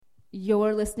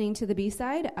You're listening to The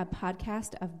B-Side, a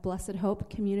podcast of Blessed Hope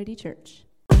Community Church.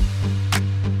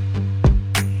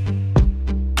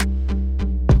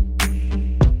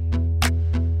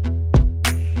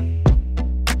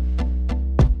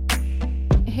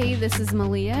 Hey, this is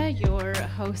Malia, your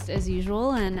host as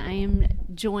usual, and I am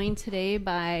joined today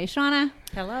by Shauna.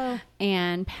 Hello.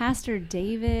 And Pastor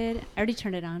David. I already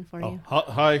turned it on for you.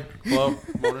 Hi. Hello.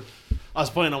 Morning. I was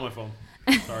playing on my phone.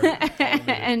 Sorry.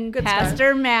 And Good Pastor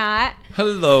start. Matt.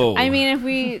 Hello. I mean,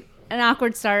 if an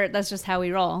awkward start, that's just how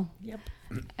we roll. Yep.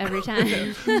 Every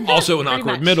time. Also an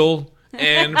awkward much. middle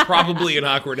and probably an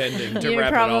awkward ending to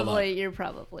wrap it all up. You're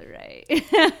probably right.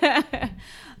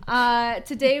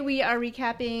 Today we are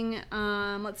recapping,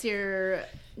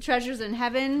 Treasures in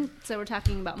Heaven. So we're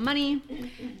talking about money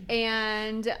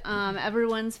and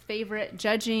everyone's favorite,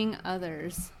 judging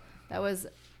others. That was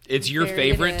It's your very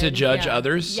favorite to good. judge Yeah.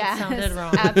 others? Yes, Sounded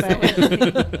wrong.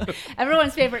 absolutely.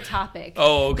 Everyone's favorite topic.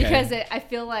 Oh, okay. Because I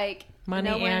feel like Money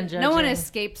no and one judging.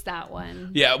 escapes that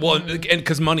one. Yeah, well, and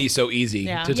because money's so easy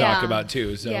Yeah. to talk Yeah. about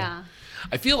too. So Yeah.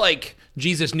 I feel like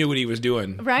Jesus knew what he was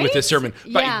doing Right? with this sermon.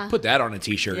 But Yeah. put that on a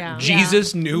T-shirt. Yeah.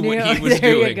 Jesus knew what he was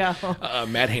There you doing. go.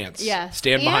 Matt Hance. Yes.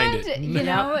 Stand behind it. And, you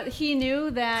know, he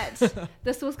knew that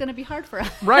this was going to be hard for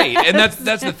us. Right, and that's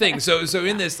the thing. So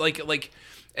in this, like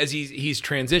as he's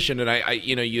transitioned, and I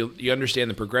you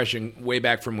understand the progression way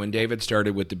back from when David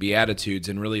started with the Beatitudes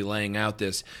and really laying out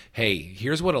this. Hey,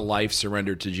 here's what a life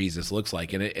surrendered to Jesus looks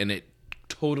like, and it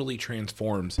totally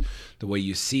transforms the way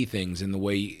you see things and the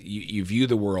way you view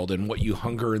the world and what you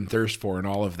hunger and thirst for and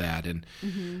all of that, and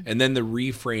then the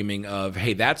reframing of,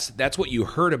 hey, that's what you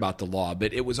heard about the law,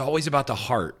 but it was always about the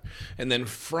heart, and then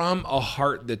from a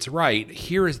heart that's right,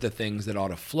 here is the things that ought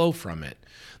to flow from it,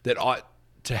 that ought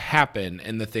to happen,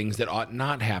 and the things that ought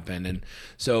not happen. And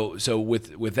so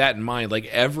with that in mind, like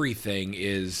everything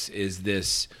is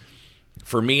this,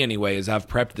 for me anyway, as I've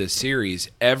prepped this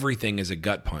series, everything is a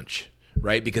gut punch.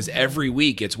 Right? Because every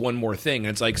week it's one more thing.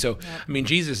 And it's like, so, I mean,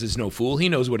 Jesus is no fool. He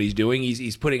knows what he's doing.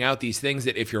 He's putting out these things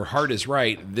that if your heart is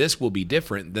right, this will be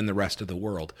different than the rest of the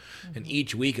world. And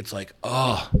each week it's like,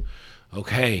 oh,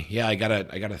 okay, yeah, I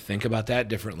gotta think about that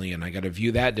differently, and I gotta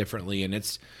view that differently. And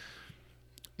it's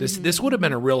this would have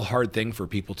been a real hard thing for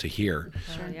people to hear.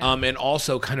 Sure, yeah. And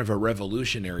also kind of a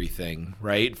revolutionary thing,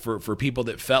 right? For people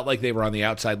that felt like they were on the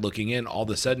outside looking in, all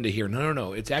of a sudden to hear,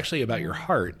 no, it's actually about your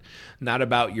heart, not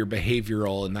about your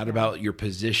behavioral and not about your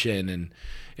position. And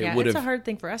it would it's have a hard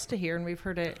thing for us to hear, and we've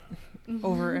heard it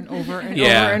over and over and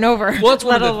Yeah. over and over. Well, that's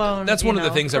let alone that's one of the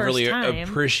things I've first really time.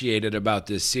 appreciated about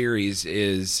this series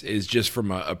is just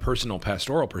from a personal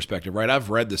pastoral perspective, right? I've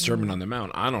read the Sermon on the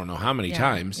Mount I don't know how many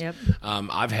times. Yep.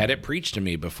 I've had it preached to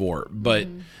me before, but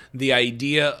the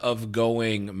idea of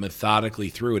going methodically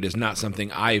through it is not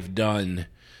something I've done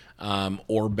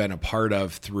or been a part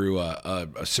of through a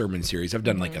sermon series. I've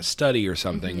done like a study or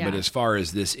something, but as far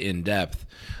as this in depth,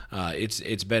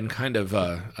 it's been kind of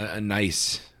a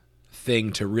nice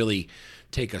thing to really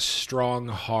take a strong,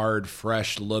 hard,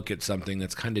 fresh look at something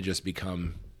that's kind of just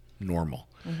become normal.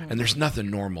 And there's nothing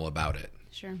normal about it.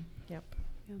 Sure. Yep.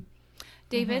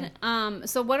 David,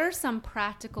 so what are some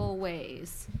practical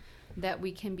ways that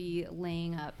we can be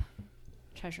laying up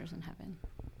treasures in heaven?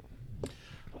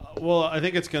 Well, I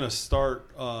think it's going to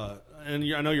start, and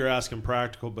I know you're asking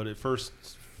practical, but at first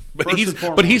But and he's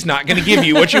foremost, not going to give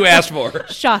you what you asked for.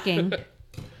 Shocking.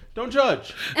 don't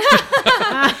judge.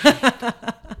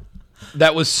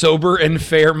 That was sober and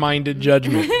fair-minded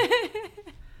judgment.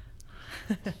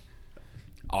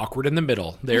 Awkward in the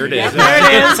middle. There it is. There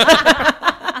it is.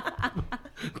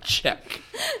 Check.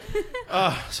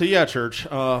 So yeah, church.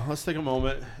 Let's take a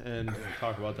moment and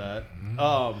talk about that.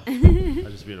 I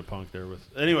just being a punk there with.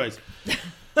 Anyways,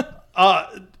 it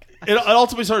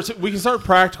ultimately starts. We can start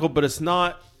practical, but it's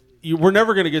not. We're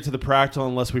never going to get to the practical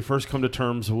unless we first come to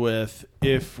terms with,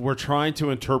 if we're trying to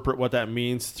interpret what that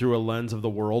means through a lens of the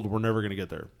world, we're never going to get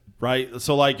there, right?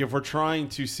 So like if we're trying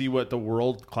to see what the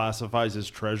world classifies as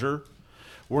treasure,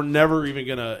 we're never even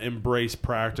going to embrace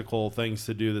practical things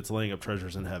to do that's laying up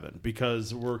treasures in heaven,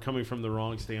 because we're coming from the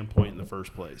wrong standpoint in the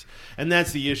first place. And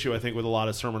that's the issue, I think, with a lot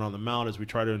of Sermon on the Mount, is we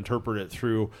try to interpret it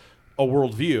through a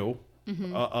worldview,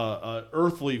 a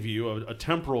earthly view, a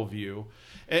temporal view.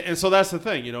 And so that's the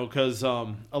thing, because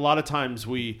a lot of times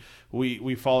we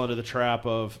fall into the trap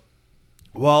of,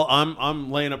 well,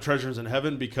 I'm laying up treasures in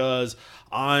heaven because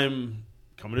I'm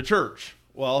coming to church.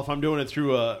 Well, if I'm doing it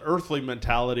through a earthly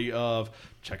mentality of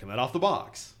checking that off the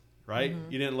box, right?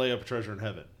 You didn't lay up a treasure in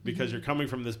heaven, because you're coming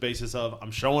from this basis of,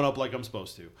 I'm showing up like I'm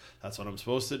supposed to. That's what I'm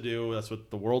supposed to do. That's what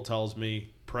the world tells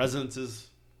me. Presence is,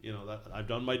 that I've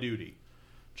done my duty.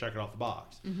 check it off the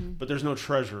box. But there's no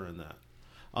treasure in that.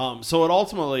 So it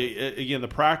ultimately, again, the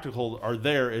practical are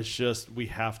there. It's just we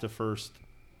have to first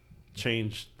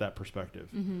change that perspective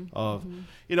of,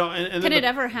 you know, and Can it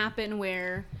ever happen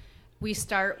where we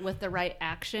start with the right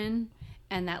action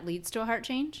and that leads to a heart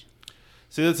change?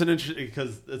 See, that's an interesting,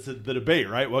 because it's the debate,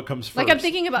 right? What comes first? Like, I'm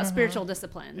thinking about spiritual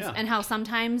disciplines Yeah. and how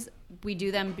sometimes we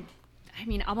do them, I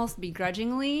mean, almost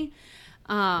begrudgingly.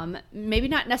 Maybe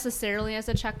not necessarily as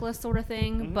a checklist sort of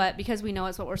thing, but because we know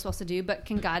it's what we're supposed to do. But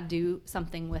can God do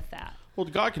something with that? Well,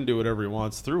 God can do whatever He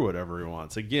wants through whatever He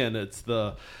wants. Again, it's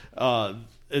the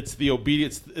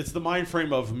obedience. It's the mind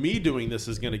frame of me doing this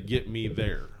is going to get me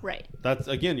there. Right. That's,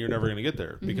 again, you're never going to get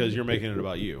there because you're making it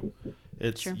about you.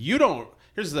 It's Sure. you don't.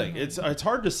 Here's the thing. It's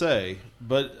hard to say,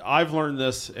 but I've learned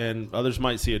this, and others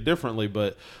might see it differently.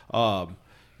 But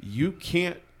you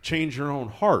can't change your own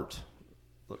heart.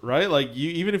 Right? Like, you,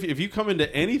 even if you come into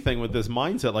anything with this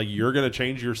mindset, like you're going to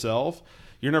change yourself,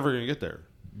 you're never going to get there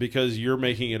because you're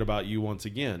making it about you once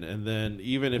again. And then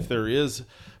even if there is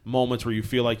moments where you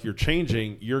feel like you're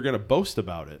changing, you're going to boast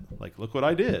about it. Like, look what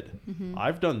I did.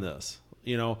 I've done this,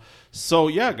 you know? So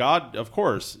yeah, God, of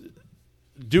course,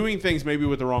 doing things maybe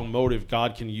with the wrong motive,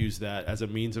 God can use that as a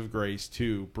means of grace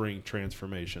to bring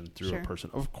transformation through a person.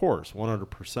 Of course,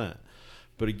 100%.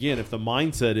 But again, if the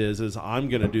mindset is I'm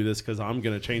going to do this because I'm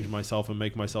going to change myself and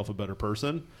make myself a better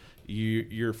person,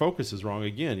 your focus is wrong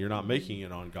again. You're not making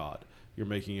it on God. You're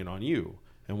making it on you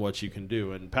and what you can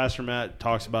do. And Pastor Matt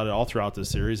talks about it all throughout this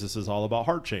series. This is all about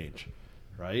heart change,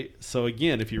 right? So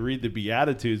again, if you read the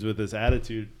Beatitudes with this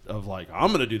attitude of like, I'm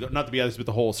going to do that, not the Beatitudes, but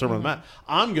the whole Sermon on the Mount,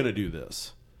 I'm going to do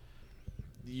this.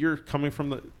 You're coming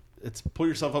from it's pull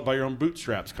yourself up by your own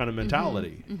bootstraps kind of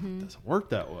mentality. It doesn't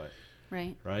work that way.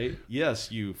 Right?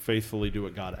 Yes, you faithfully do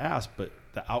what God asked, but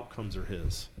the outcomes are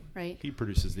His. Right. He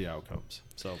produces the outcomes.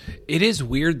 So It is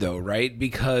weird, though, right?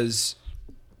 Because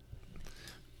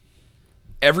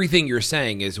everything you're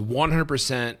saying is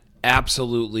 100%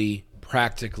 absolutely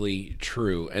practically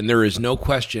true. And there is no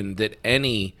question that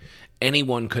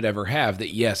anyone could ever have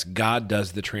that, yes, God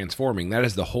does the transforming. That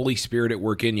is the Holy Spirit at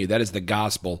work in you. That is the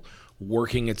gospel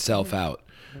working itself out,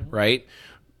 right?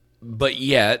 But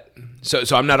yet, so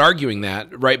I'm not arguing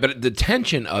that, right? But the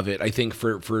tension of it, I think,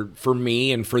 for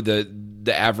me and for the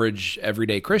average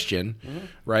everyday Christian,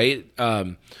 right?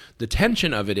 The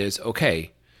tension of it is,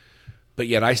 okay, but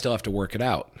yet I still have to work it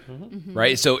out,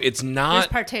 right? So it's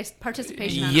not There's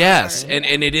participation. On yes, our part.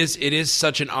 and it is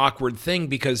such an awkward thing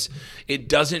because it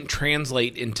doesn't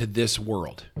translate into this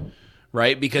world,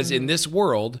 right? Because in this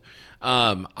world,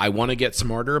 I want to get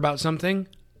smarter about something.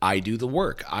 I do the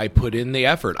work. I put in the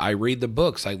effort. I read the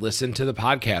books. I listen to the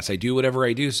podcasts. I do whatever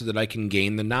I do so that I can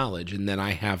gain the knowledge, and then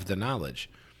I have the knowledge.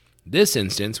 This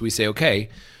instance, we say, okay,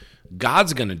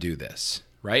 God's going to do this,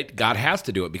 right? God has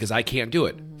to do it because I can't do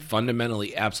it.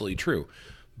 Fundamentally, absolutely true.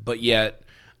 But yet,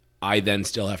 I then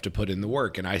still have to put in the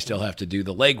work, and I still have to do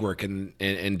the legwork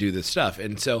and do the stuff.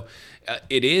 And so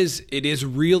it is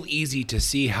real easy to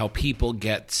see how people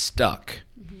get stuck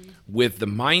with the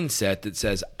mindset that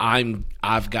says,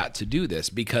 I've got to do this,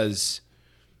 because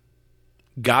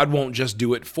God won't just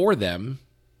do it for them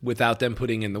without them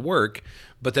putting in the work,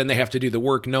 but then they have to do the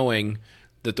work knowing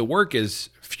that the work is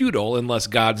futile unless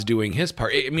God's doing His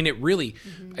part. I mean, it really,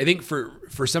 I think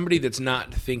for somebody that's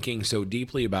not thinking so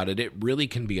deeply about it, it really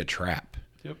can be a trap.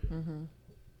 Yep.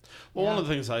 Well, one of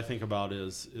the things I think about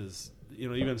is you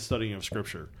know, even studying of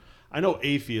Scripture. I know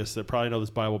atheists that probably know this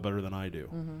Bible better than I do,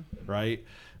 right?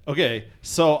 Okay,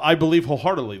 so I believe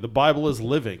wholeheartedly the Bible is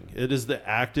living. It is the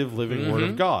active, living Word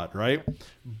of God, right?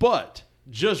 But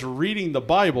just reading the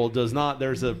Bible does not,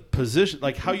 there's a position,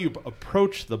 like how you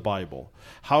approach the Bible,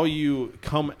 how you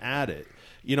come at it.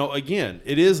 You know, again,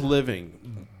 it is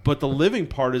living, but the living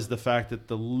part is the fact that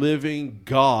the living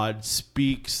God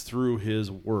speaks through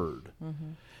His Word.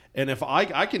 And if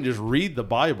I can just read the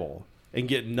Bible and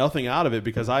get nothing out of it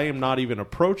because I am not even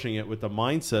approaching it with the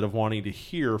mindset of wanting to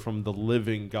hear from the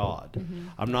living God.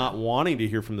 I'm not wanting to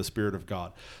hear from the Spirit of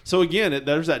God. So again,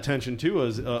 there's that tension too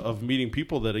of meeting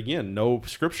people that, again, know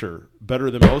Scripture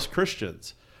better than most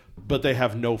Christians, but they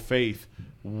have no faith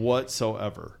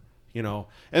whatsoever. You know,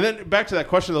 and then back to that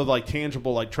question of like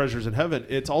tangible, like treasures in heaven,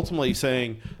 it's ultimately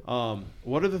saying,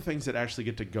 what are the things that actually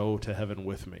get to go to heaven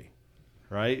with me?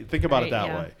 Right? Think about it that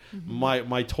way.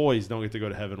 My toys don't get to go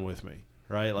to heaven with me.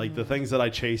 Right? Like the things that I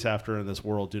chase after in this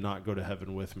world do not go to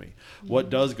heaven with me. What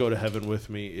does go to heaven with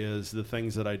me is the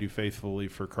things that I do faithfully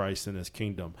for Christ and His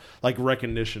kingdom. Like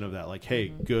recognition of that. Like, hey,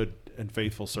 good and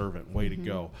faithful servant. Way to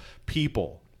go.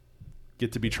 People.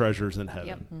 get to be treasures in heaven,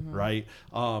 Yep. right?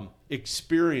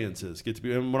 Experiences get to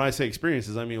be, and when I say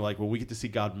experiences, I mean like when we get to see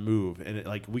God move, and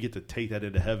like we get to take that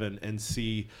into heaven and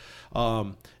see.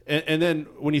 And then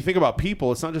when you think about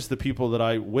people, it's not just the people that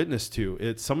I witnessed to.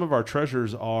 It's some of our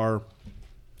treasures are.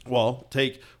 Well,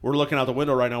 we're looking out the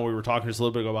window right now. We were talking just a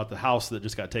little bit ago about the house that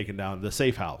just got taken down, the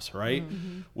safe house, right?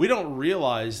 We don't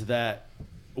realize that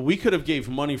we could have gave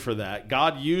money for that.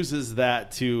 God uses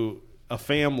that to a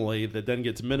family that then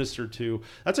gets ministered to.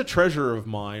 That's a treasure of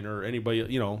mine or anybody,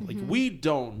 like we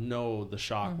don't know the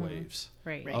shockwaves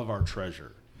Right. of our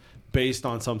treasure based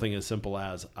on something as simple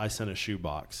as I sent a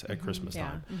shoebox at Christmas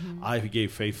time. I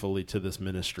gave faithfully to this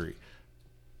ministry.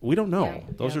 We don't know. Yeah.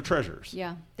 Those are treasures.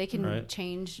 Yeah, they can Right.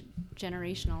 change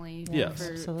generationally Yes.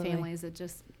 for Absolutely. families.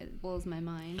 It blows my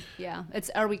mind. Yeah,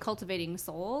 are we cultivating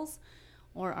souls,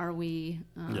 or are we,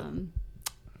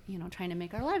 trying to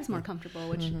make our lives more comfortable?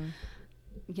 Which,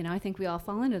 I think we all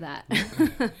fall into that.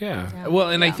 Yeah. Well,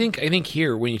 and I Yeah. think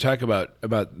here when you talk about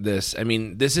this, I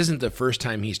mean, this isn't the first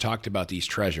time he's talked about these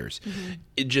treasures.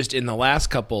 It just in the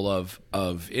last couple of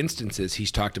instances,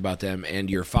 he's talked about them, and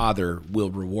your Father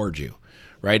will reward you.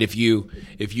 Right? If you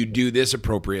do this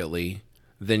appropriately,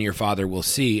 then your Father will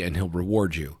see and he'll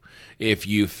reward you. If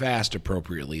you fast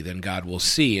appropriately, then God will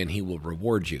see and he will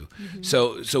reward you.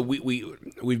 So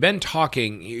we've been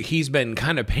talking, he's been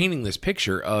kind of painting this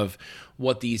picture of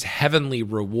what these heavenly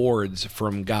rewards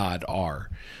from God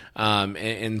are. But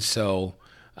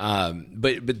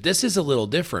this is a little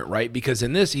different, right? Because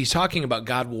in this, he's talking about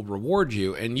God will reward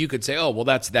you, and you could say, oh, well,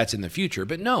 that's in the future.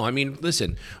 But no, I mean,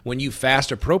 listen, when you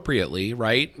fast appropriately,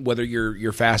 right, whether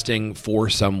you're fasting for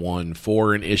someone,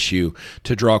 for an issue,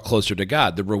 to draw closer to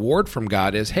God, the reward from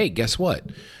God is, hey, guess what?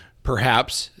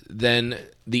 Perhaps then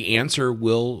the answer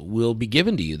will be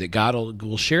given to you, that God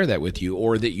will share that with you,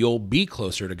 or that you'll be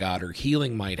closer to God, or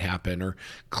healing might happen, or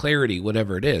clarity,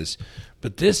 whatever it is.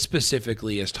 But this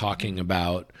specifically is talking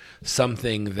about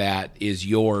something that is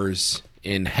yours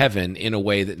in heaven in a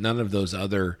way that none of those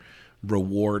other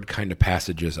reward kind of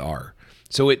passages are.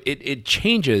 So it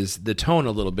changes the tone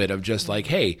a little bit of just like,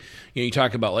 hey, you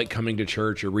talk about like coming to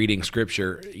church or reading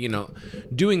scripture,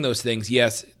 doing those things.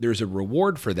 Yes, there's a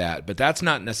reward for that, but that's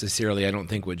not necessarily, I don't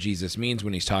think, what Jesus means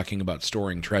when he's talking about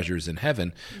storing treasures in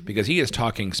heaven, because he is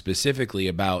talking specifically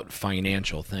about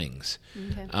financial things.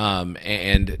 Okay.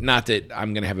 And not that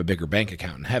I'm going to have a bigger bank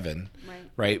account in heaven,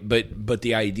 right? But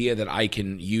the idea that I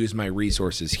can use my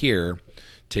resources here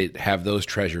to have those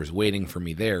treasures waiting for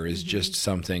me there is just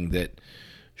something that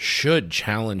should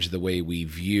challenge the way we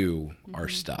view our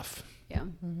stuff. Yeah.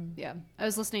 Yeah. I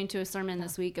was listening to a sermon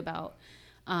this week about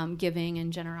giving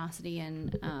and generosity,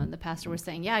 and the pastor was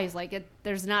saying, he's like,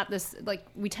 there's not this, like,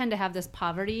 we tend to have this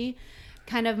poverty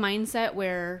kind of mindset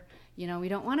where, we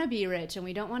don't want to be rich and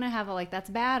we don't want to have that's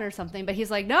bad or something. But he's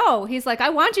like, no, he's like,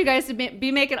 I want you guys to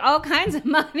be making all kinds of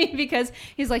money, because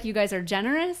he's like, you guys are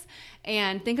generous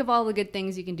and think of all the good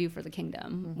things you can do for the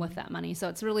kingdom with that money. So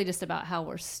it's really just about how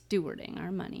we're stewarding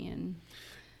our money. And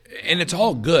it's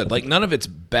all good. Like none of it's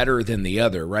better than the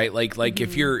other, right? Like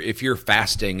if you're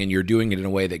fasting and you're doing it in a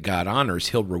way that God honors,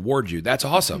 he'll reward you. That's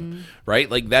awesome, right?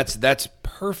 Like that's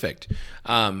perfect.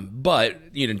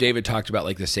 But David talked about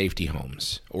like the safety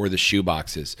homes or the shoe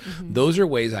boxes. Those are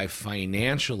ways I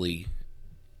financially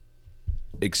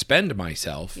expend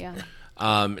myself,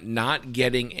 not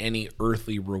getting any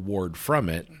earthly reward from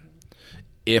it.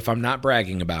 If I'm not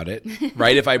bragging about it,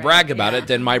 right? If I brag about it,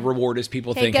 then my reward is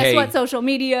people think, guess hey, what, social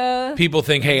media? People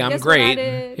think, hey, I'm Guess what I great.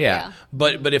 did? Yeah.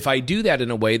 But if I do that in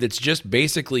a way that's just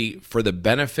basically for the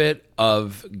benefit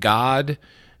of God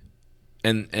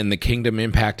and the kingdom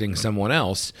impacting someone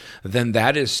else, then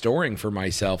that is storing for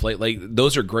myself. Like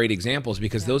those are great examples,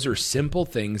 because those are simple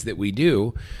things that we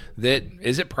do. That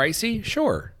is it pricey?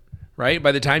 Sure. Right?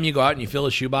 By the time you go out and you fill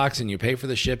a shoebox and you pay for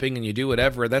the shipping and you do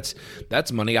whatever, that's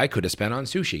money I could have spent on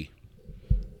sushi.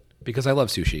 Because I love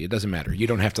sushi. It doesn't matter. You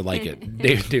don't have to like it.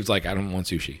 Dave's like, I don't want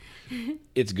sushi.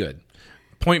 It's good.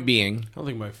 Point being, I don't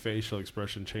think my facial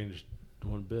expression changed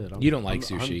one bit. You don't like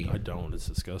sushi. I don't. It's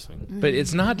disgusting. But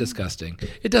it's not disgusting.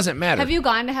 It doesn't matter. Have you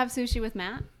gone to have sushi with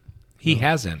Matt? He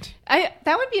hasn't.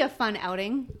 That would be a fun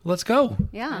outing. Let's go.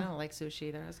 Yeah. I don't like sushi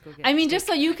either. Let's go get I mean, steak. just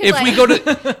so you can. If we go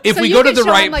to if so we you go to could the show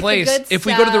right him, like, the place, good if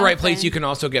we go to the right stuff place, and- you can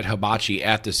also get hibachi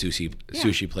at the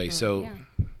sushi place. So You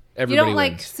everybody don't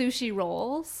like wins. sushi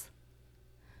rolls?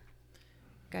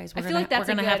 Guys, I we're feel like that's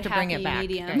we're a gonna good have to bring it happy back.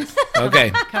 medium. Guys, Okay.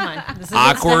 come on. This is a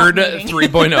Awkward staff meeting.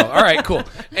 3.0. All right, cool.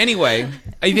 Anyway,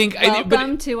 I think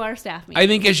Welcome to our staff meeting. I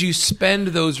think as you spend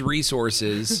those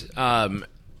resources,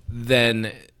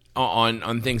 then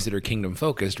on things that are kingdom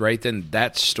focused, right? Then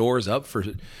that stores up for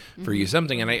you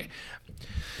something. And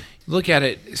Look at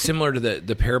it similar to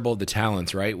the parable of the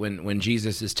talents, right? When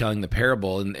Jesus is telling the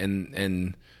parable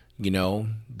and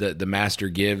the master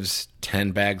gives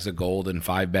 10 bags of gold and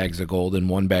 5 bags of gold and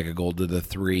 1 bag of gold to the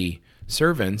 3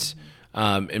 servants.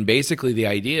 And basically the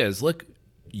idea is, look,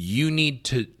 you need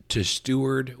to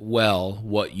steward well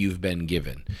what you've been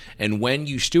given. And when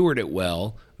you steward it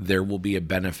well, there will be a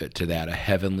benefit to that, a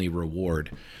heavenly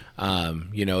reward.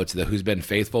 It's who's been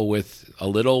faithful with a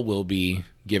little will be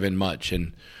given much,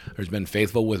 and who's been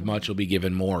faithful with much will be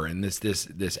given more. And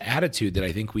this attitude that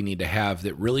I think we need to have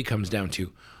that really comes down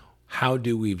to, how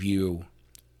do we view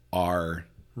our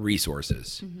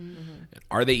resources?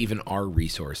 Are they even our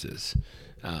resources?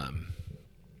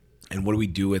 And what do we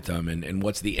do with them? And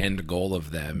what's the end goal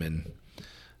of them? And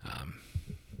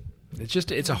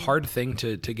it's a hard thing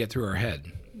to get through our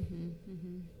head.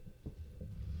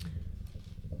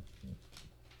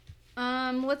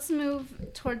 Let's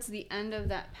move towards the end of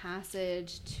that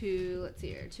passage to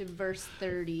verse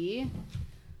 30.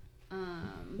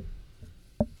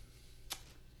 Let's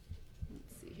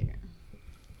see here.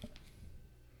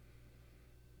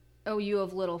 Oh, you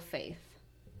of little faith.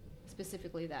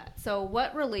 Specifically that. So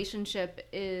what relationship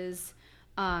is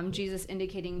Jesus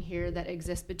indicating here that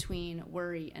exists between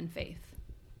worry and faith?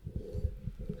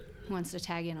 Who wants to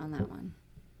tag in on that one?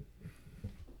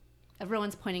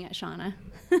 Everyone's pointing at Shauna.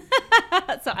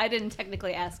 So I didn't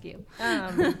technically ask you.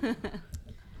 I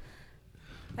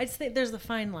just think there's a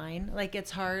fine line. Like,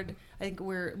 it's hard. I think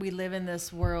we live in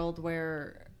this world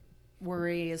where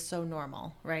worry is so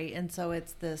normal, right? And so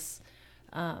it's this...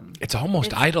 it's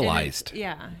almost idolized.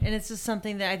 And it's just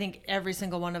something that I think every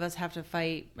single one of us have to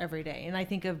fight every day. And I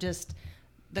think of just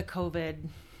the COVID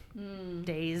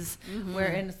days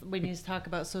when you talk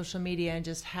about social media and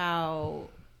just how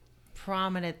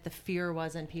prominent the fear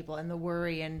was in people and the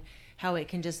worry and how it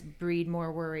can just breed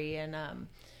more worry. And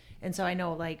so I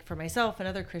know, like, for myself and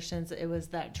other Christians, it was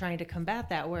that trying to combat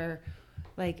that, where,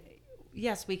 like,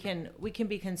 yes, we can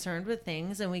be concerned with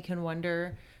things and we can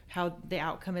wonder how the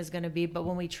outcome is going to be, but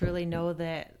when we truly know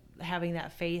that, having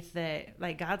that faith that,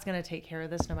 like, God's going to take care of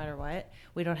this no matter what,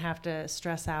 we don't have to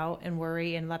stress out and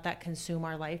worry and let that consume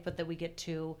our life, but that we get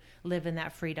to live in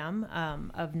that freedom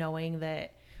of knowing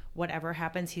that whatever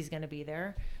happens, He's going to be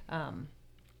there.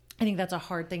 I think that's a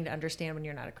hard thing to understand when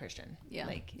you're not a Christian. Yeah,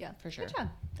 for sure. Good job.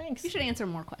 Thanks. You should answer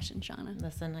more questions, Shauna.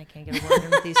 Listen, I can't get a word in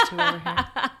with these two over here.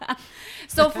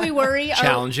 So if we worry,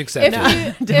 Challenge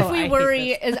accepted. If we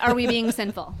worry, are we being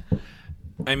sinful?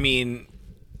 I mean,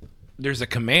 there's a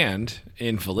command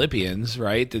in Philippians,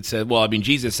 right, that said, well, I mean,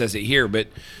 Jesus says it here, but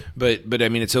I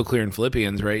mean, it's so clear in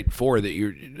Philippians, right, 4, that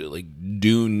you're like,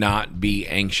 do not be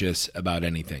anxious about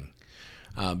anything.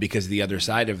 Because the other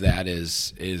side of that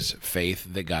is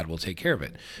faith that God will take care of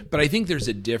it. But I think there's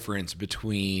a difference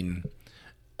between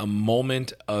a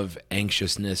moment of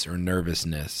anxiousness or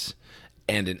nervousness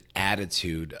and an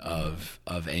attitude of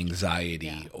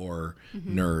anxiety or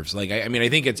nerves. Like, I mean, I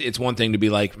think it's one thing to be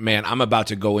like, man, I'm about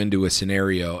to go into a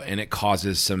scenario and it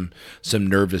causes some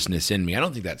nervousness in me. I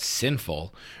don't think that's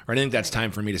sinful, or I think that's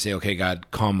time for me to say, okay, God,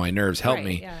 calm my nerves, help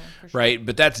me. Yeah, for sure. Right?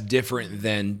 But that's different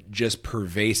than just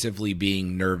pervasively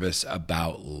being nervous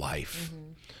about life.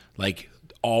 Like,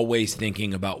 always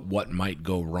thinking about what might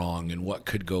go wrong and what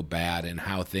could go bad and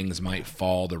how things might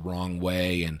fall the wrong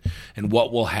way and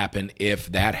what will happen if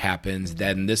that happens,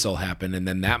 then this will happen, and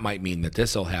then that might mean that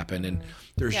this will happen. And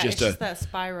there's it's just that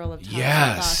spiral of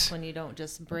thoughts when you don't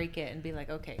just break it and be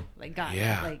like, okay, like, God,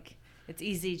 like, it's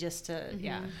easy just to,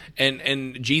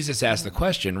 And Jesus asked the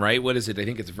question, right? What is it? I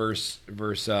think it's verse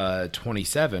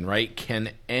 27, right?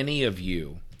 Can any of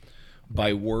you,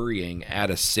 by worrying, add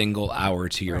a single hour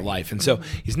to your life? And so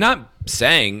he's not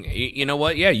saying, you know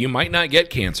what? Yeah, you might not get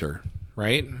cancer,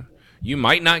 right? You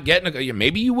might not get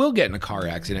maybe you will get in a car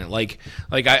accident. Like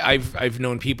I've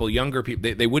known people, younger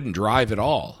people, they wouldn't drive at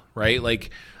all, right? Like,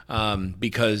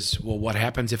 because, well, what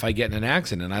happens if I get in an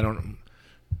accident?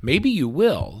 Maybe you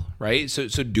will, right? So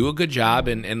do a good job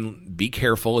and be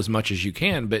careful as much as you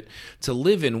can. But to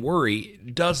live in worry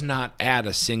does not add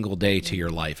a single day to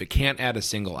your life. It can't add a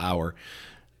single hour.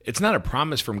 It's not a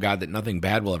promise from God that nothing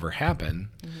bad will ever happen,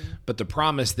 but the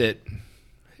promise that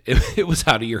it was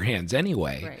out of your hands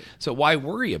anyway. Right. So why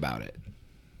worry about it?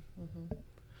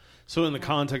 So in the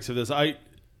context of this,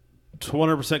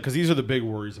 100%, because these are the big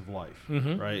worries of life,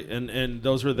 right? And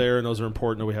those are there, and those are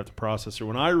important that we have to process through.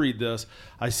 When I read this,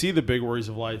 I see the big worries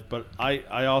of life, but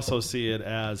I also see it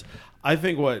as, I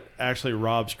think what actually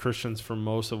robs Christians from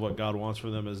most of what God wants for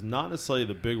them is not necessarily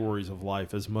the big worries of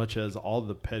life as much as all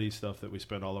the petty stuff that we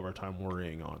spend all of our time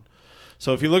worrying on.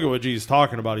 So if you look at what Jesus is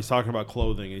talking about, he's talking about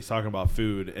clothing, and he's talking about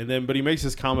food, but he makes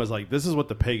his comments like, this is what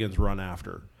the pagans run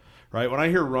after. right? When I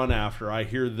hear run after, I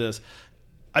hear this.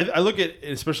 I look at,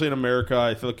 especially in America,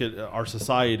 I look at our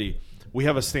society. We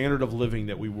have a standard of living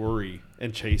that we worry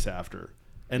and chase after.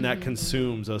 And that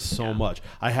consumes us so much.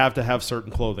 I have to have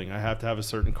certain clothing. I have to have a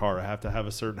certain car. I have to have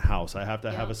a certain house. I have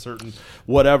to have a certain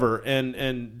whatever.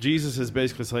 And Jesus is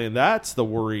basically saying that's the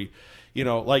worry. You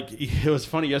know, like it was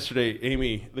funny yesterday,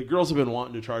 Amy, the girls have been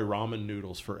wanting to try ramen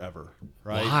noodles forever,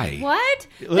 right? Why? What?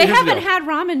 Here's They the haven't deal. had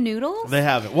ramen noodles? They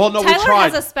haven't. Well, no, Tyler we tried.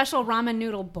 has a special ramen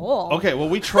noodle bowl. Okay, well,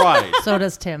 we tried. So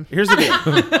does Tim. Here's the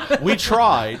deal. We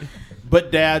tried,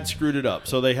 but Dad screwed it up,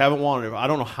 so they haven't wanted it. I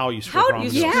don't know how you screw How ramen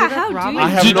you noodles. Yeah, how do Ramen? you? I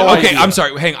have Dude, no okay, idea. I'm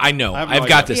sorry. Hang on, I know. I have no I've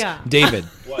got idea. this. Yeah. David,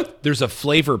 What? there's a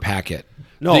flavor packet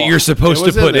No, that you're supposed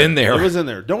it to was put in there. It was in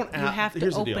there. Don't You have to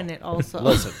here's the open deal. it also.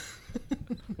 Listen.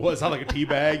 What, it's not like a tea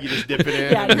bag? You just dip it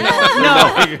in? Yeah,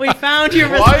 and- no, we found your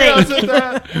Why mistake. isn't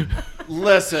that?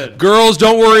 Listen. Girls,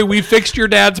 don't worry. We fixed your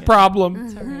dad's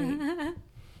problem.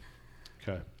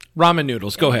 Okay. Ramen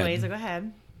noodles. Go Anyways, ahead. go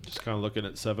ahead. Just kind of looking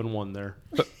at 7-1 there.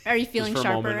 Are you Just feeling for a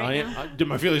sharper moment. right now? Did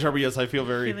my feeling sharper? Yes, I feel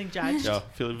very. Feeling judged. Yeah,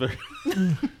 feeling very.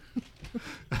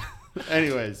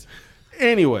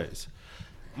 Anyways,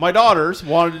 my daughters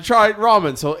wanted to try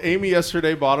ramen, so Amy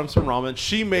yesterday bought them some ramen.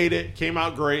 She made it, came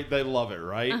out great. They love it,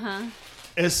 right?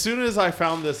 As soon as I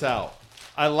found this out,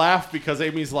 I laughed because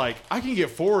Amy's like, I can get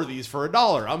 4 of these for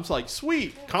 $1. I'm like,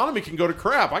 sweet, economy can go to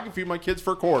crap. I can feed my kids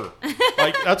for $0.25.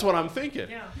 Like that's what I'm thinking.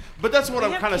 Yeah. But that's what We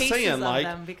I'm have kind of cases saying. of Like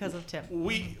them because of Tim.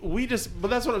 we just, but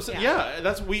that's what I'm saying. Yeah. Yeah,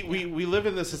 that's we live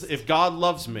in this. If God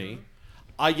loves me,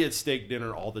 I get steak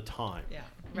dinner all the time. Yeah.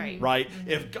 Right. Right.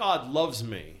 If God loves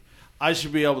me, I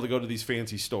should be able to go to these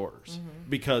fancy stores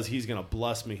because He's going to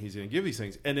bless me. He's going to give these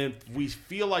things. And if we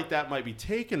feel like that might be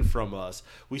taken from us,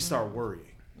 we start worrying.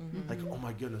 Like, oh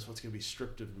my goodness, what's going to be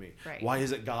stripped of me? Right. Why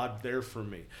isn't God there for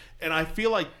me? And I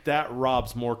feel like that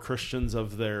robs more Christians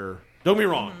of their. Don't get me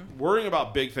wrong, worrying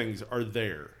about big things are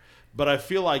there. But I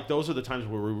feel like those are the times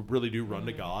where we really do run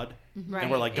to God. Right,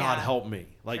 And we're like, God, yeah. help me.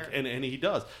 Like, Sure. and He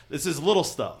does. This is little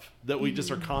stuff that we just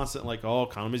are constant, like, oh,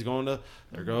 economy's going to,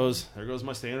 there goes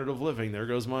my standard of living. There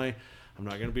goes my, I'm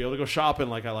not going to be able to go shopping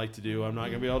like I like to do. I'm not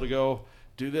going to be able to go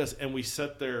do this. And we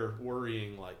sit there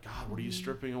worrying, like, God, what are you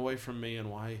stripping away from me and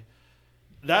why?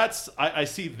 That's, I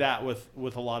see that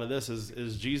with a lot of this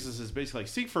is Jesus is basically like,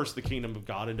 seek first the kingdom of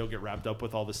God and don't get wrapped up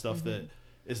with all this stuff that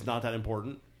is not that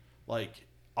important. Like,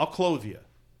 I'll clothe you.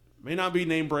 May not be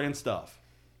name brand stuff,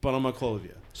 but I'm going to clothe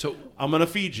you. So I'm going to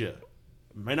feed you.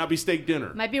 May not be steak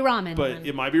dinner, Might be ramen. but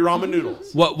it might be ramen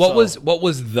noodles. what So-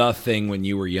 was the thing when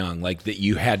you were young, like that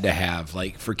you had to have?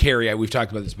 Like for Carrie, we've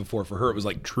talked about this before. For her, it was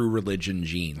like True Religion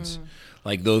jeans.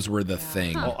 Like those were the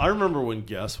thing. Oh, I remember when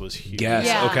Guess was huge. Guess.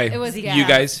 Yeah, okay. it was You Guess.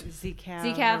 guys.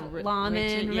 Zcav. Zcav, or Lamen.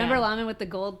 Richard, Remember yeah. Lamen with the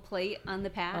gold plate on the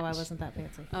patch? Oh, I wasn't that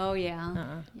fancy. Oh,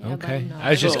 yeah. Yeah, Okay. but no. I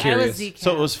was just So- curious. I was Zcav.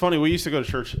 So it was funny. We used to go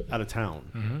to church out of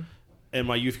town, and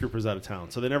my youth group was out of town,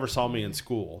 so they never saw me in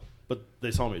school, but they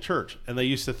saw me at church, and they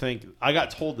used to think I got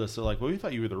told this. They're like, "Well, we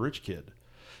thought you were the rich kid,"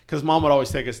 because Mom would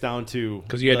always take us down to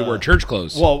Because you had to wear church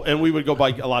clothes. Well, and we would go buy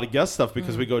a lot of Guess stuff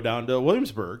because we go down to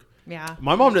Williamsburg. Yeah.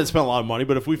 My mom didn't spend a lot of money,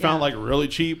 but if we found Yeah. like really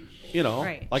cheap,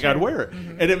 Right, like sure. I'd wear it,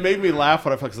 and it made me laugh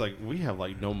when I felt like we have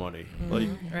like no money, like.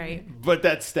 Right. But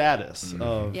that status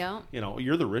of, Yeah.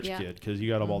 you're the rich Yeah. kid because you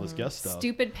got all this Guess stuff.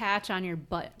 Stupid patch on your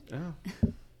butt. Yeah.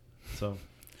 So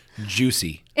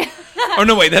Juicy. Oh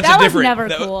no, wait, that's That a was different. never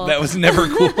that, cool. that was never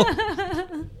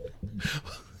cool.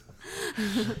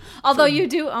 Although you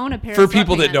do own a pair For of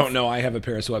people that sweatpants. don't know, I have a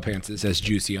pair of sweatpants that says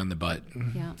 "Juicy" on the butt.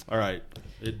 Yeah. all right,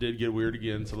 it did get weird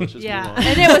again. So let's just Yeah. move on.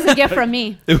 And it was a gift from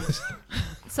me. It was.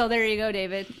 So there you go,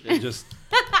 David. It just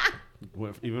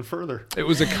went even further. It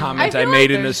was a comment I I, feel made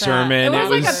like in a there's that. sermon. It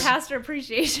was like a pastor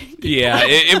appreciation. Yeah,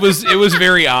 it was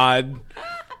very odd.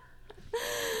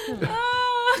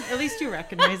 At least you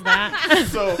recognize that.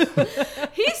 So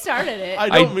He started it. I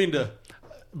don't mean to.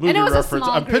 Movie And it was a reference.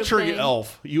 small I'm group picturing thing.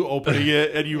 Elf. You opening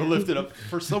it and you lift it up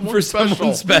for someone For special.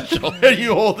 someone special. And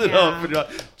you hold it up Yeah. and you're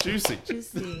like, juicy.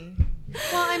 Juicy.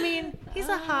 Well, I mean, he's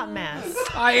a hot mess.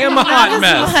 I am a hot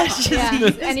mess. Much as Yeah.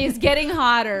 he- And he's getting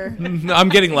hotter. I'm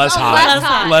getting less hot. less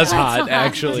hot. Less Less hot, hot.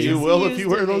 actually. You will if used you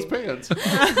to wear those be. pants.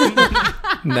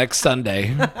 Next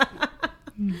Sunday.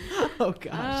 Oh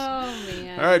gosh. Oh,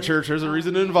 man. All right, church. There's a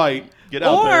reason to invite. Get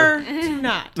out there. Or do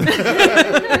not.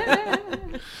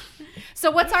 So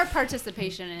what's our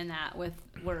participation in that with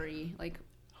worry? Like,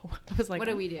 I was like, what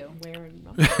do we do? Wearing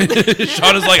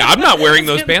Sean is like, I'm not wearing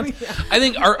those pants. I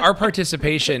think our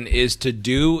participation is to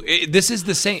do. This is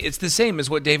the same. It's the same as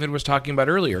what David was talking about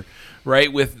earlier,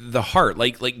 right? With the heart,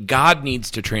 like God needs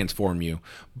to transform you,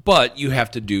 but you have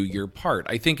to do your part.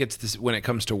 I think it's this when it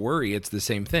comes to worry. It's the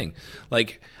same thing.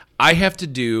 Like I have to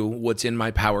do what's in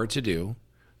my power to do,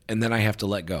 and then I have to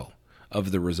let go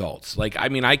of the results. Like, I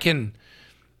mean,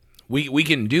 we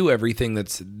can do everything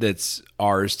that's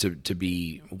ours to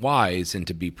be wise and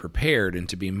to be prepared and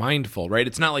to be mindful, right?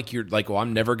 It's not like you're like, well,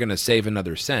 I'm never going to save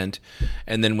another cent,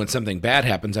 and then when something bad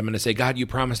happens, I'm going to say, God, you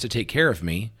promised to take care of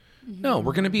me. Mm-hmm. No,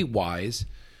 we're going to be wise.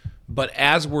 But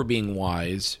as we're being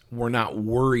wise, we're not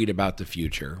worried about the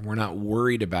future. We're not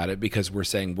worried about it because we're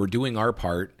saying we're doing our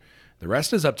part. The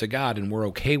rest is up to God, and we're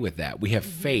okay with that. We have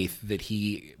faith that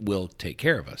He will take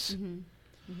care of us.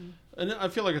 Mm-hmm. Mm-hmm. And I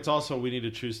feel like it's also we need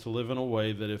to choose to live in a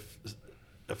way that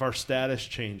if our status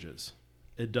changes,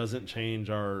 it doesn't change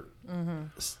our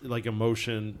like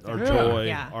emotion, our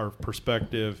joy, our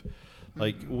perspective.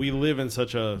 Like we live in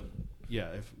such a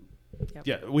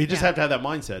we just have to have that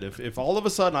mindset. If all of a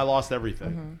sudden I lost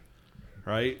everything,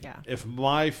 right? Yeah. If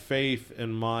my faith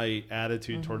and my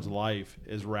attitude towards life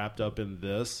is wrapped up in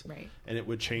this, and it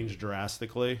would change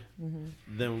drastically,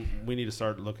 then we need to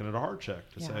start looking at a heart check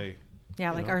to say.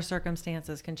 Yeah, like our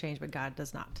circumstances can change, but God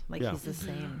does not. Like He's the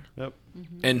same. Yep.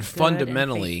 And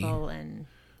fundamentally,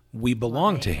 we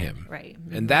belong to Him. Right.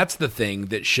 And that's the thing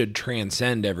that should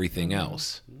transcend everything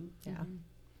else. Yeah.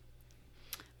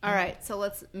 All right, so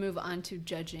let's move on to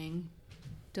judging.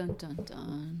 Dun, dun,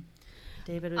 dun.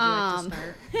 David, would you like to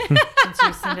start? Since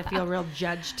you seem to feel real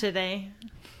judged today.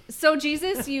 So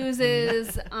Jesus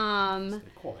uses the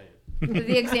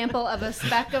example of a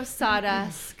speck of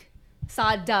sawdust,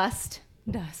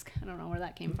 I don't know where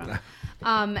that came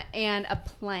from, and a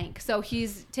plank. So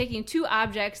he's taking two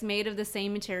objects made of the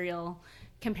same material,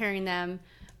 comparing them.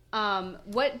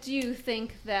 What do you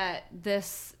think that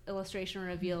this illustration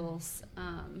reveals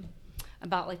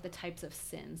about like the types of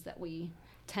sins that we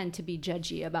tend to be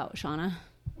judgy about, Shauna?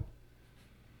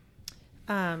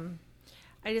 I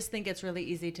just think it's really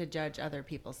easy to judge other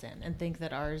people's sin and think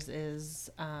that ours is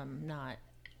not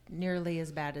nearly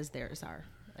as bad as theirs are.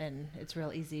 And it's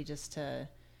real easy just to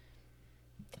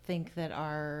think that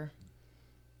I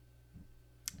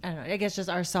guess just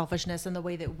our selfishness and the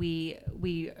way that we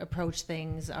approach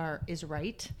things is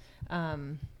right.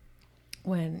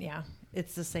 When,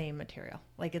 it's the same material.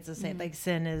 Like it's the same, like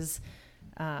sin is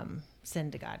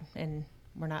sin to God. And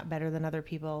we're not better than other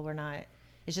people.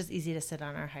 It's just easy to sit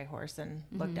on our high horse and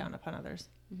look down upon others.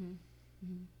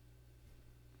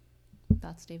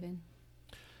 Thoughts, David?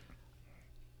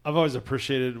 I've always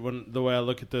appreciated the way I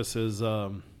look at this is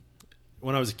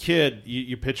when I was a kid,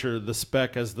 you picture the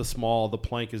speck as the small, the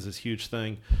plank is this huge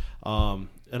thing. And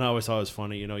I always thought it was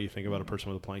funny, you think about a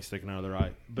person with a plank sticking out of their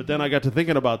eye. But then I got to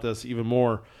thinking about this even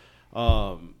more.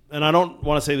 And I don't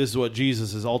want to say this is what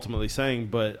Jesus is ultimately saying,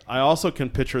 but I also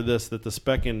can picture this, that the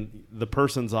speck in the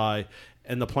person's eye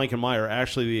and the plank in my eye are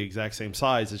actually the exact same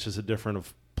size. It's just a different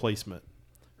of placement,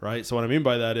 right? So what I mean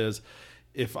by that is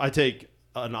if I take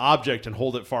an object and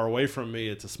hold it far away from me,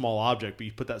 it's a small object, but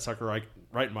you put that sucker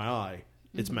right in my eye,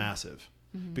 it's massive.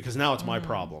 Because now it's my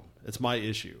problem. It's my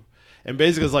issue. And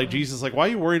basically it's like Jesus, like, why are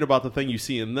you worried about the thing you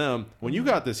see in them when you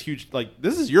got this huge, like,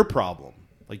 this is your problem.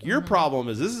 Like, your problem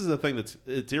is this is the thing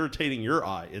it's irritating your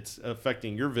eye. It's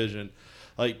affecting your vision.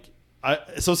 Like,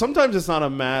 so sometimes it's not a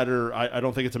matter, I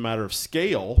don't think it's a matter of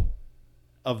scale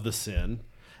of the sin,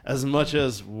 as much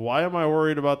as why am I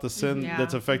worried about the sin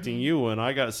that's affecting you when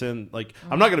I got sin? Like,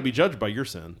 I'm not going to be judged by your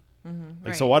sin.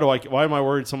 Like, so why am I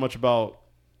worried so much about,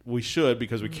 we should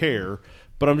because we care,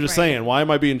 but I'm just saying, why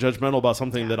am I being judgmental about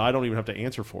something that I don't even have to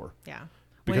answer for? Yeah.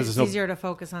 Because it's easier to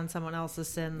focus on someone else's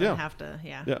sin than have to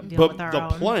deal but with our the own.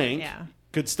 Plank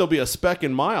could still be a speck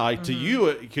in my eye. To you,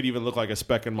 it could even look like a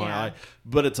speck in my eye,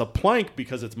 but it's a plank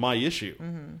because it's my issue.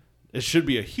 It should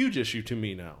be a huge issue to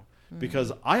me now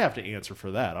because I have to answer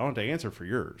for that. I don't have to answer for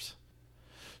yours.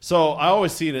 So I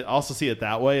always see it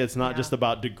that way. It's not just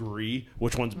about degree,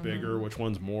 which one's bigger, which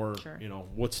one's more,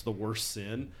 what's the worst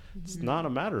sin. It's not a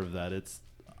matter of that.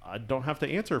 I don't have to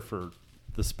answer for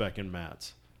the speck in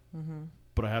Matt's.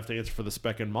 But I have to answer for the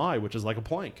speck in my, which is like a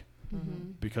plank,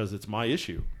 because it's my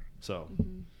issue. So,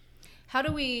 how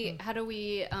do we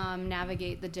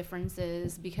navigate the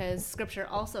differences? Because Scripture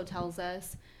also tells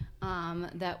us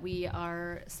that we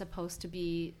are supposed to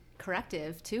be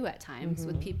corrective too at times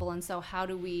with people, and so how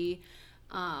do we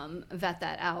vet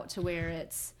that out to where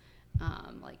it's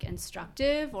like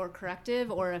instructive or corrective,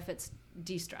 or if it's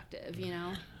destructive?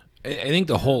 I think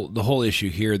the whole issue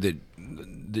here that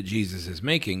Jesus is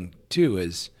making too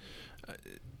is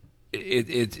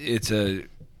it's an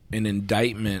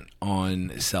indictment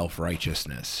on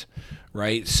self-righteousness,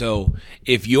 right? So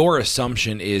if your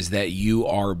assumption is that you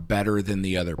are better than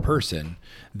the other person,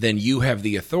 then you have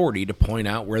the authority to point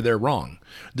out where they're wrong.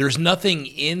 There's nothing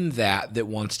in that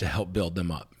wants to help build them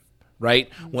up. right?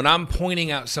 When I'm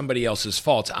pointing out somebody else's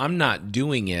faults, I'm not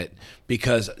doing it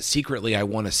because secretly I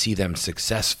want to see them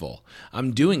successful.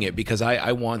 I'm doing it because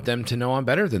I want them to know I'm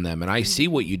better than them, and I see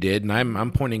what you did, and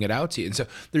I'm pointing it out to you. And so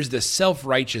there's this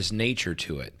self-righteous nature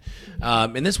to it.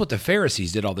 And this is what the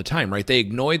Pharisees did all the time, right? They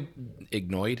ignored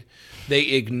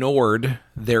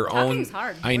their own.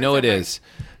 Hard. I know it is.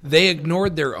 They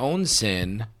ignored their own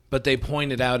sin, but they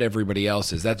pointed out everybody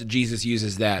else's. That's Jesus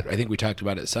uses that. I think we talked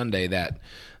about it Sunday. That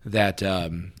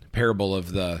parable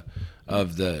of the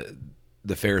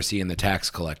Pharisee and the tax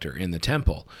collector in the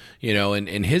temple,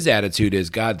 and his attitude is,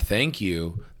 God, thank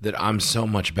you that I'm so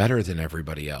much better than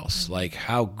everybody else. Like,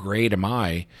 how great am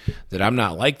I that I'm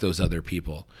not like those other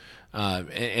people?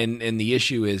 And the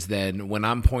issue is then when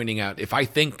I'm pointing out, if I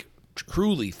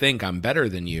truly think I'm better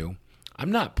than you,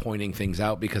 I'm not pointing things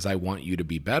out because I want you to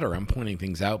be better. I'm pointing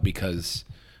things out because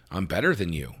I'm better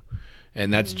than you.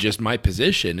 And that's just my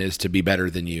position, is to be better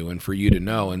than you and for you to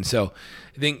know. And so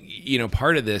I think,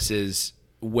 part of this is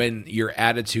when your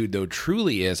attitude, though,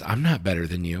 truly is, I'm not better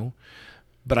than you,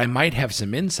 but I might have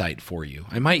some insight for you.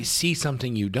 I might see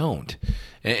something you don't.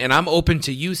 And I'm open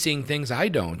to you seeing things I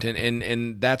don't.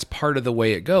 And that's part of the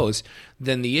way it goes.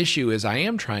 Then the issue is I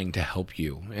am trying to help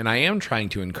you, and I am trying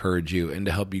to encourage you and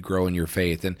to help you grow in your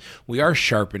faith. And we are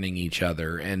sharpening each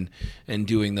other and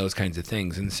doing those kinds of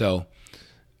things. And so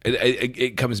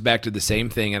it comes back to the same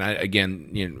thing.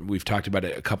 And we've talked about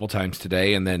it a couple times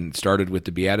today, and then started with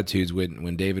the Beatitudes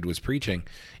when David was preaching.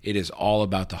 It is all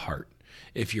about the heart.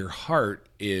 If your heart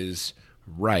is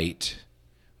right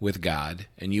with God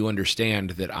and you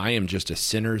understand that I am just a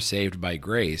sinner saved by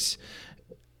grace,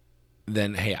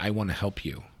 then, hey, I want to help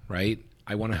you, right?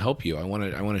 I want to help you. I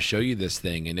want to show you this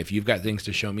thing. And if you've got things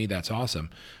to show me, that's awesome.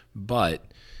 But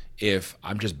if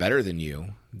I'm just better than you,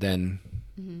 then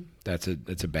that's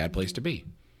a bad place to be.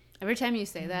 Every time you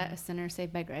say that, a sinner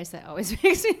saved by grace, that always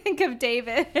makes me think of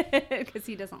David, because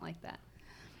he doesn't like that.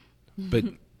 But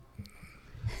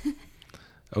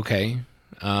okay.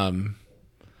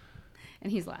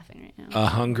 And he's laughing right now. A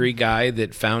hungry guy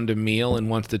that found a meal and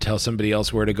wants to tell somebody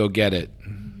else where to go get it.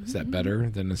 Is that better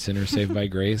than a sinner saved by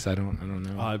grace? I don't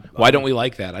know. Why don't we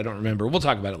like that? I don't remember. We'll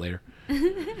talk about it later.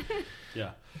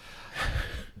 Yeah.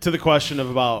 To the question of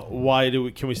about why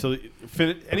can we still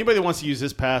anybody that wants to use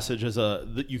this passage as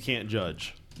that you can't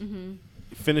judge.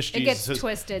 Finish Jesus. It gets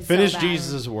twisted. Finish so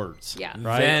Jesus' words. Yeah.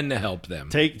 Right? Then help them.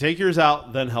 Take yours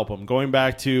out, then help them. Going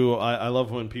back to, I love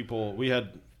when we had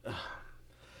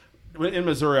in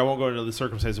Missouri. I won't go into the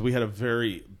circumstances. We had a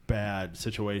very bad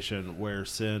situation where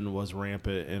sin was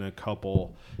rampant in a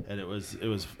couple, and it was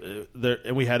there,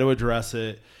 and we had to address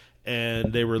it.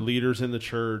 And they were leaders in the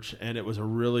church, and it was a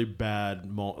really bad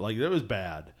moment. Like, it was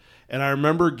bad. And I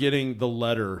remember getting the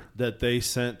letter that they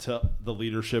sent to the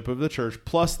leadership of the church,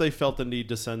 plus they felt the need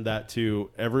to send that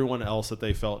to everyone else that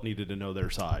they felt needed to know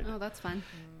their side. Oh, that's fun.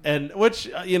 And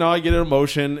which, I get an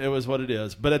emotion. It was what it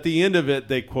is. But at the end of it,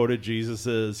 they quoted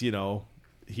Jesus's,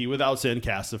 he without sin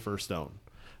cast the first stone.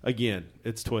 Again,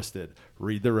 it's twisted.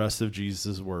 Read the rest of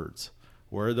Jesus's words.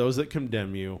 Where are those that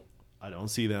condemn you? I don't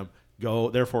see them.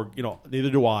 Go, therefore, neither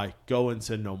do I. Go and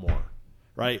sin no more.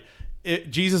 Right?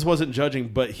 Jesus wasn't judging,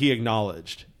 but he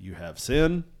acknowledged, you have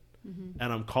sin,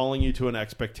 and I'm calling you to an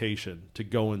expectation to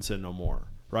go and sin no more.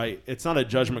 Right? It's not a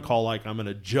judgment call like I'm going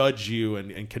to judge you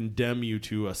and condemn you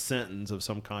to a sentence of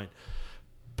some kind.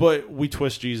 But we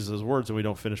twist Jesus' words and we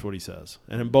don't finish what he says.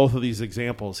 And in both of these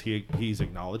examples, he's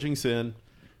acknowledging sin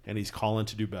and he's calling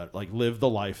to do better. Like, live the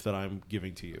life that I'm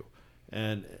giving to you.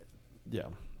 And, yeah.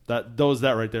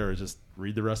 That right there is just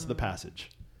read the rest of the passage.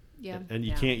 Yeah. And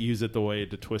you can't use it the way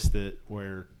to twist it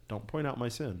where don't point out my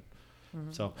sin.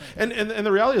 So, and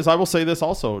the reality is, I will say this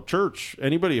also, church,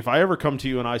 anybody, if I ever come to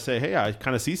you and I say, hey, I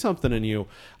kind of see something in you,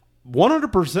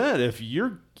 100%, if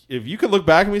you could look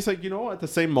back and be say, at the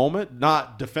same moment,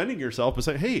 not defending yourself, but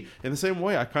say, hey, in the same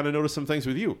way, I kind of noticed some things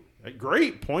with you.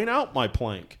 Great. Point out my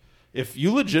plank. If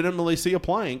you legitimately see a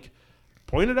plank,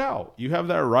 point it out. You have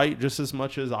that right just as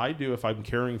much as I do if I'm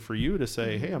caring for you to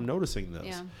say, hey, I'm noticing this.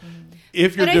 Yeah.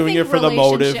 If you're doing it for the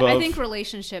motive of... I think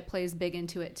relationship plays big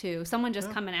into it, too. Someone just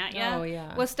coming at you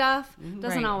with stuff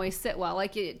doesn't always sit well.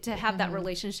 Like, to have that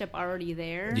relationship already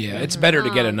there. Yeah, it's better to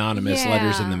get anonymous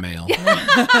letters in the mail.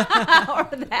 Or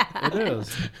that. It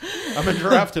is. I've been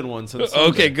drafting one since...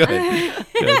 Okay, good.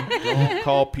 Don't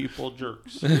call people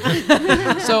jerks. So, in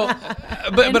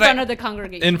front of the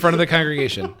congregation. In front of the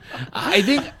congregation. I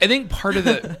think part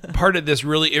of this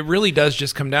really does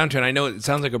just come down to, and I know it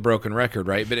sounds like a broken record,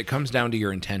 right? But it comes down to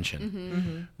your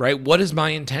intention, right? What is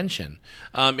my intention?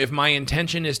 If my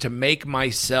intention is to make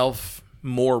myself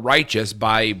more righteous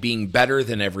by being better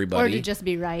than everybody, Or to just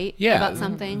be right yeah, about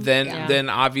something. then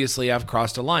obviously I've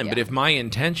crossed a line. But Yeah. if my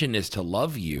intention is to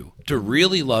love you, to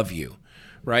really love you,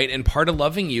 right? And part of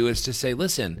loving you is to say,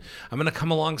 listen, I'm going to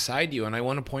come alongside you and I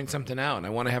want to point something out and I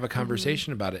want to have a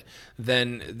conversation about it.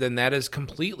 Then that is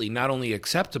completely not only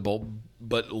acceptable,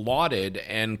 but lauded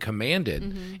and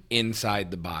commanded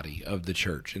inside the body of the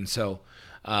church. And so,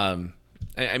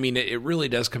 I mean, it really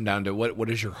does come down to what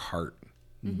is your heart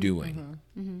doing?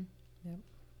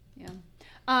 Yeah.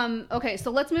 Okay,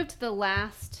 so let's move to the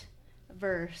last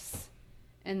verse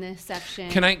in this section.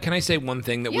 Can I say one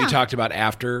thing that we Yeah. talked about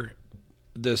after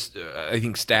this? I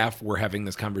think staff were having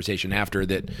this conversation after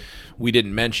that we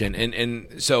didn't mention,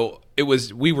 and so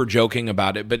we were joking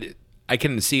about it, but I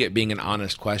can see it being an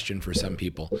honest question for some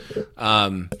people.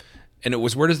 And it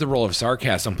was, where does the role of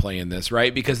sarcasm play in this,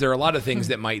 right? Because there are a lot of things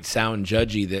that might sound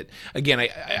judgy that, again,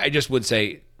 I just would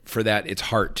say for that, it's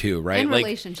heart too, right? And like,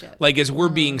 relationship. Like as we're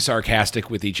being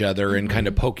sarcastic with each other and kind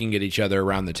of poking at each other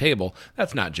around the table,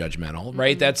 that's not judgmental,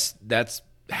 right? That's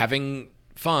having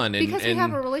fun. And, Because we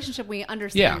have a relationship, we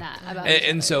understand that about each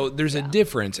and other. so there's a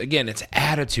difference. Again, it's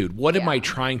attitude. What am I Yeah.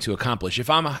 trying to accomplish? If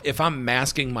I'm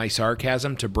masking my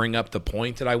sarcasm to bring up the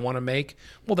point that I want to make,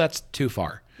 well, that's too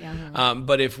far. Yeah.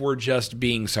 But if we're just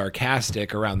being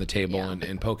sarcastic around the table Yeah.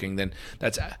 and poking, then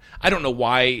that's, I don't know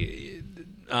why.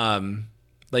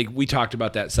 Like we talked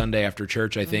about that Sunday after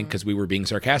church, I think, because we were being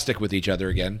sarcastic with each other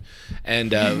again,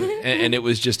 and and it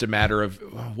was just a matter of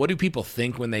what do people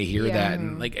think when they hear that,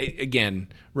 and like again,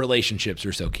 relationships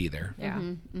are so key there. Yeah.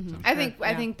 I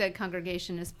think the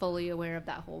congregation is fully aware of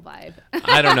that whole vibe.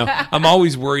 I don't know. I'm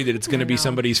always worried that it's going to be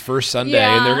somebody's first Sunday,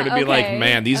 and they're going to be like, okay,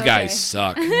 "Man, these okay. guys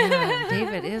suck." Yeah,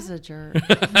 David is a jerk.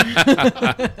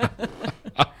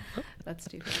 That's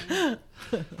too funny.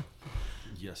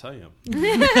 Yes, I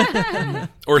am.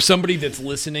 Or somebody that's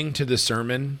listening to the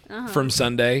sermon from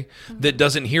Sunday that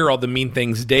doesn't hear all the mean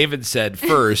things David said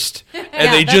first,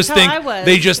 and they just that's think how I was.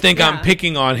 I'm Yeah.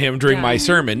 picking on him during my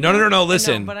sermon. No.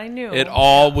 Listen, but I knew. it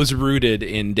all was rooted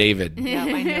in David. Yeah,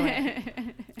 I knew it.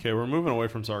 Okay, we're moving away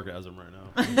from sarcasm right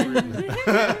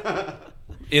now.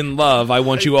 In love, I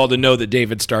want you all to know that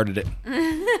David started it.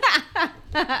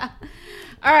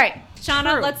 All right,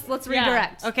 Shauna, True. let's Yeah.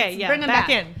 redirect. Okay, Let's yeah, bring them back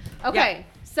back in. Okay,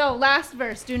 so last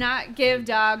verse: do not give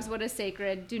dogs what is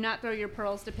sacred. Do not throw your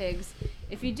pearls to pigs.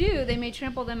 If you do, they may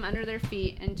trample them under their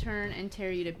feet and turn and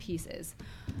tear you to pieces.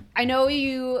 I know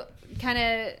you kind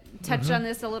of touched on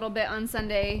this a little bit on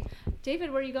Sunday.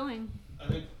 David, where are you going? I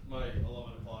think my 11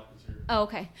 o'clock is here. Oh,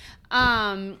 okay.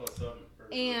 Plus 7.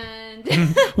 And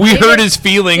We heard his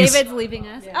feelings. David's leaving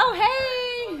us. Oh, hey!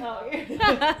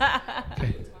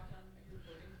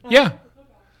 Yeah.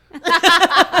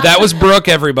 That was Brooke,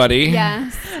 everybody.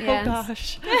 Yes. Oh Yes.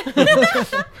 gosh.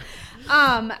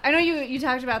 I know you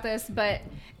talked about this, but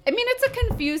I mean, it's a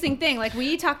confusing thing. Like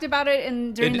we talked about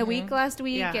it during the week last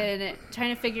week, Yeah. and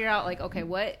trying to figure out, like, okay,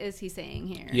 what is he saying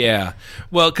here? Yeah.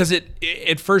 Well, because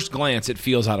at first glance, it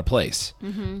feels out of place.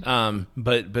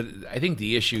 But I think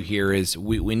the issue here is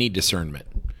we need discernment,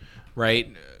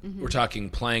 right? We're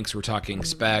talking planks, we're talking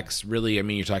specs. Really, I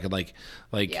mean, you're talking like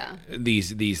Yeah.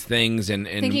 these things and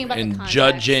Thinking about the context.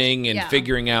 judging and Yeah.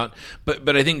 figuring out.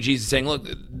 But I think Jesus is saying, look,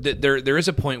 there is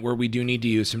a point where we do need to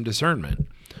use some discernment,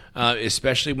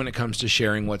 especially when it comes to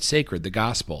sharing what's sacred, the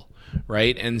gospel,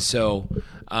 right? And so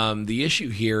the issue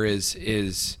here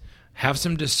is have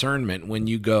some discernment when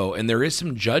you go, and there is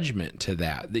some judgment to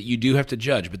that you do have to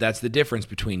judge, but that's the difference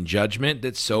between judgment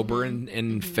that's sober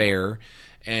and fair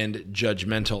and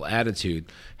judgmental attitude.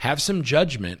 Have some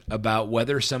judgment about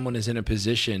whether someone is in a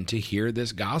position to hear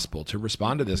this gospel, to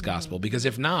respond to this gospel, because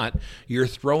if not, you're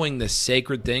throwing this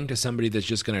sacred thing to somebody that's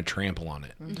just going to trample on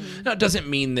it. Now, it doesn't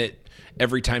mean that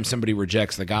every time somebody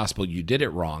rejects the gospel, you did it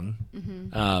wrong.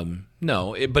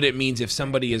 No, but it means if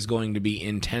somebody is going to be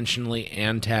intentionally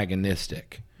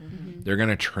antagonistic, they're going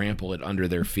to trample it under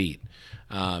their feet,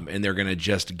 and they're going to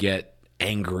just get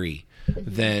angry,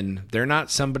 then they're not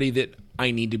somebody that I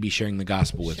need to be sharing the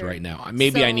gospel with Sure. right now.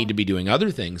 Maybe I So- need to be doing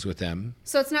other things with them.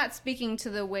 So it's not speaking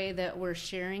to the way that we're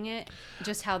sharing it,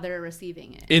 just how they're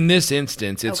receiving it. In this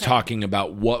instance, it's Okay. talking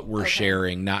about what we're Okay.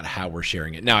 sharing, not how we're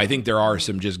sharing it. Now, I think there are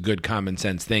some just good common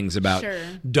sense things about Sure.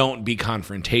 don't be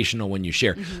confrontational when you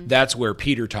share. That's where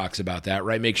Peter talks about that,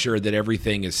 right? Make sure that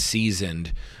everything is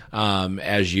seasoned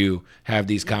as you have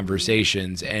these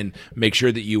conversations, and make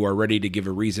sure that you are ready to give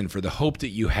a reason for the hope that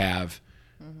you have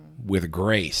with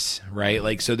grace, right?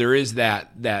 Like, so there is that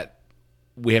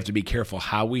we have to be careful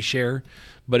how we share,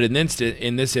 But in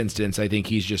this instance, I think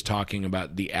he's just talking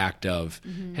about the act of,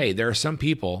 hey, there are some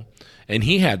people, and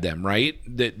he had them, right,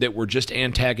 that were just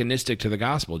antagonistic to the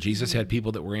gospel. Jesus had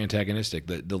people that were antagonistic,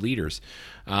 the leaders.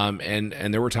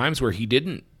 And there were times where he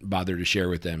didn't bother to share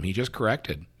with them. He just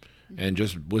corrected and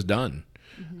just was done.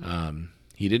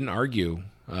 He didn't argue.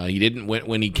 He didn't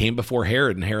when he came before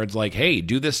Herod, and Herod's like, hey,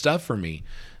 do this stuff for me.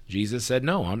 Jesus said,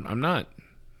 no, I'm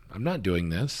not doing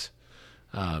this.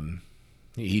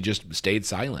 He just stayed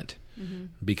silent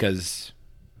because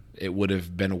it would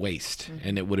have been a waste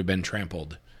and it would have been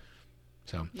trampled.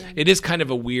 So it is kind of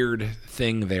a weird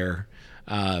thing there,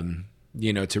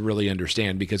 to really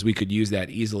understand, because we could use that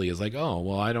easily as like, oh,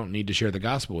 well, I don't need to share the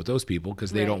gospel with those people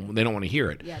because they don't want to hear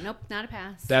it. Yeah, nope, not a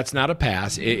pass. That's not a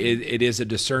pass. It is a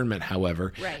discernment,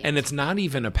 however, right. And it's not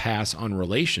even a pass on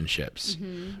relationships,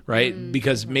 right?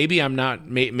 Because maybe I'm not.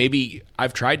 Maybe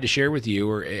I've tried to share with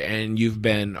you, and you've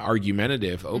been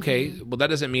argumentative. Okay, well, that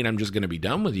doesn't mean I'm just going to be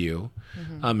done with you.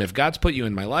 If God's put you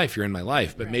in my life, you're in my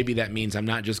life. But maybe that means I'm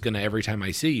not just going to every time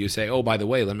I see you say, oh, by the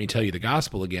way, let me tell you the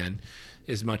gospel again.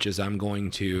 As much as I'm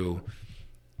going to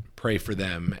pray for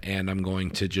them, and I'm going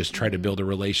to just try to build a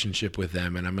relationship with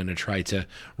them, and I'm going to try to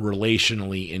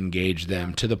relationally engage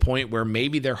them to the point where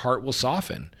maybe their heart will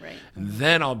soften. Right.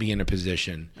 Then I'll be in a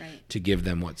position to give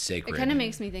them what's sacred. It kind of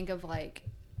makes me think of like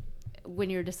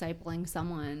when you're discipling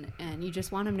someone and you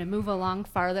just want them to move along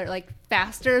farther, like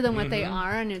faster than what they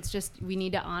are. And it's just, we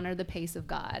need to honor the pace of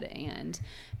God, and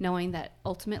knowing that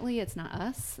ultimately it's not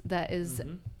us that is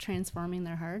transforming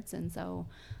their hearts. And so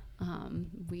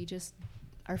we just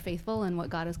are faithful in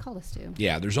what God has called us to.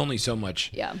 Yeah. There's only so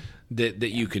much that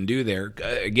you can do there.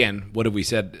 Again, what have we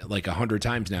said like 100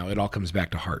 times now? It all comes back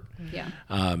to heart. Yeah.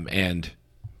 And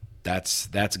that's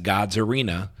God's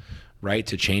arena, right?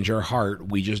 To change our heart.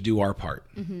 We just do our part.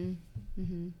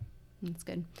 That's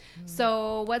good.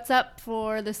 So what's up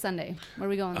for this Sunday? Where are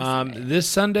we going this Sunday? This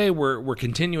Sunday, we're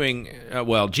continuing,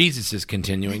 Jesus is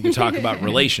continuing to talk about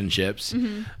relationships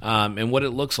and what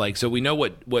it looks like. So we know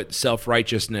what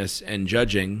self-righteousness and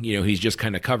judging, he's just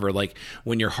kind of covered. Like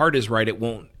when your heart is right, it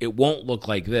won't look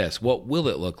like this. What will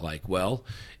it look like? Well,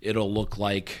 it'll look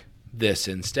like this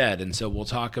instead. And so we'll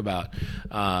talk about,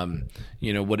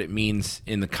 what it means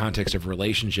in the context of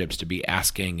relationships to be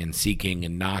asking and seeking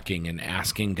and knocking and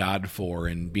asking God for,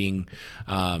 and being,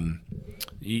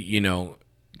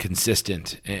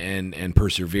 consistent and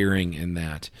persevering in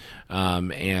that.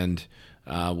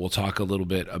 We'll talk a little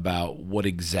bit about what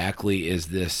exactly is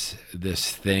this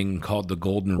thing called the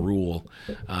Golden Rule,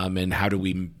 and how do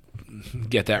we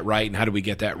get that right and how do we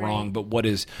get that wrong, but what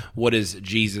is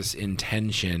Jesus'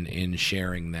 intention in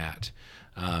sharing that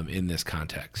in this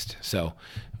context? So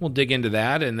we'll dig into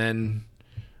that, and then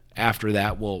after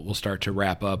that we'll start to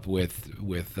wrap up with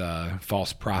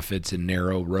false prophets and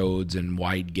narrow roads and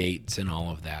wide gates and all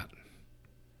of that.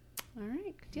 All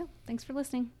right, good deal. Thanks for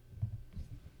listening.